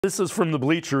This is from the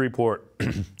Bleacher Report.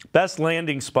 Best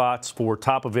landing spots for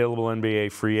top available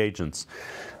NBA free agents.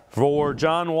 For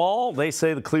John Wall, they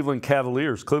say the Cleveland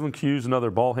Cavaliers. Cleveland can use another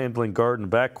ball-handling guard in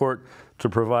the backcourt to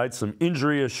provide some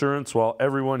injury assurance while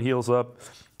everyone heals up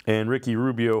and Ricky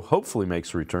Rubio hopefully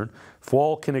makes a return.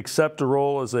 Wall can accept a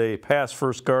role as a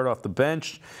pass-first guard off the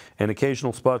bench, an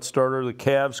occasional spot starter. The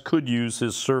Cavs could use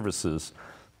his services.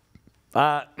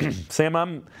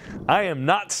 Sam, I am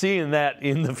not seeing that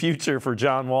in the future for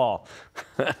John Wall.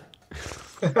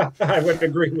 I would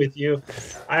agree with you.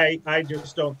 I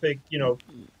just don't think,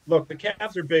 look, the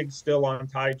Cavs are big still on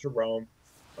Ty Jerome,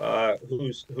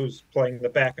 who's playing the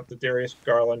backup to Darius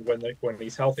Garland when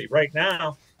he's healthy. Right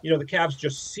now, the Cavs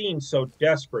just seem so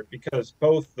desperate because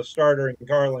both the starter in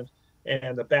Garland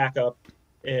and the backup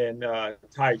in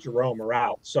Ty Jerome are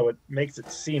out. So it makes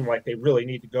it seem like they really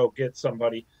need to go get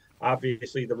somebody.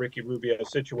 Obviously, the Ricky Rubio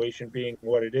situation being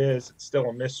what it is, it's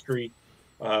still a mystery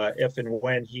if and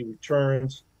when he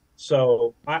returns.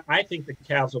 So I think the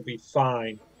Cavs will be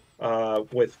fine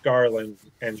with Garland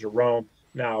and Jerome.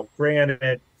 Now,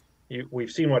 granted, we've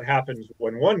seen what happens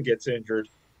when one gets injured.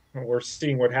 We're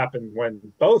seeing what happens when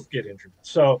both get injured.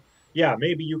 So, yeah,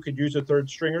 maybe you could use a third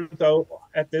stringer, though,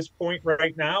 at this point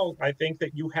right now. I think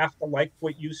that you have to like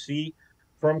what you see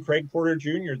from Craig Porter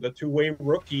Jr., the two-way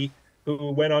rookie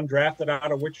who went undrafted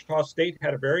out of Wichita State,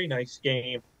 had a very nice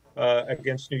game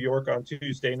against New York on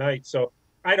Tuesday night. So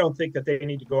I don't think that they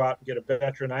need to go out and get a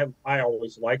veteran. I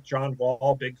always liked John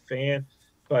Wall, big fan,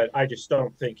 but I just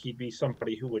don't think he'd be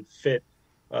somebody who would fit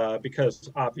because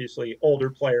obviously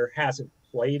older player, hasn't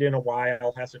played in a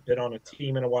while, hasn't been on a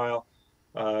team in a while.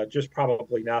 Just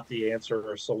probably not the answer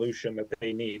or solution that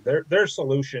they need. Their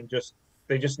solution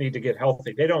they just need to get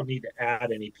healthy. They don't need to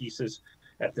add any pieces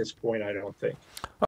at this point, I don't think.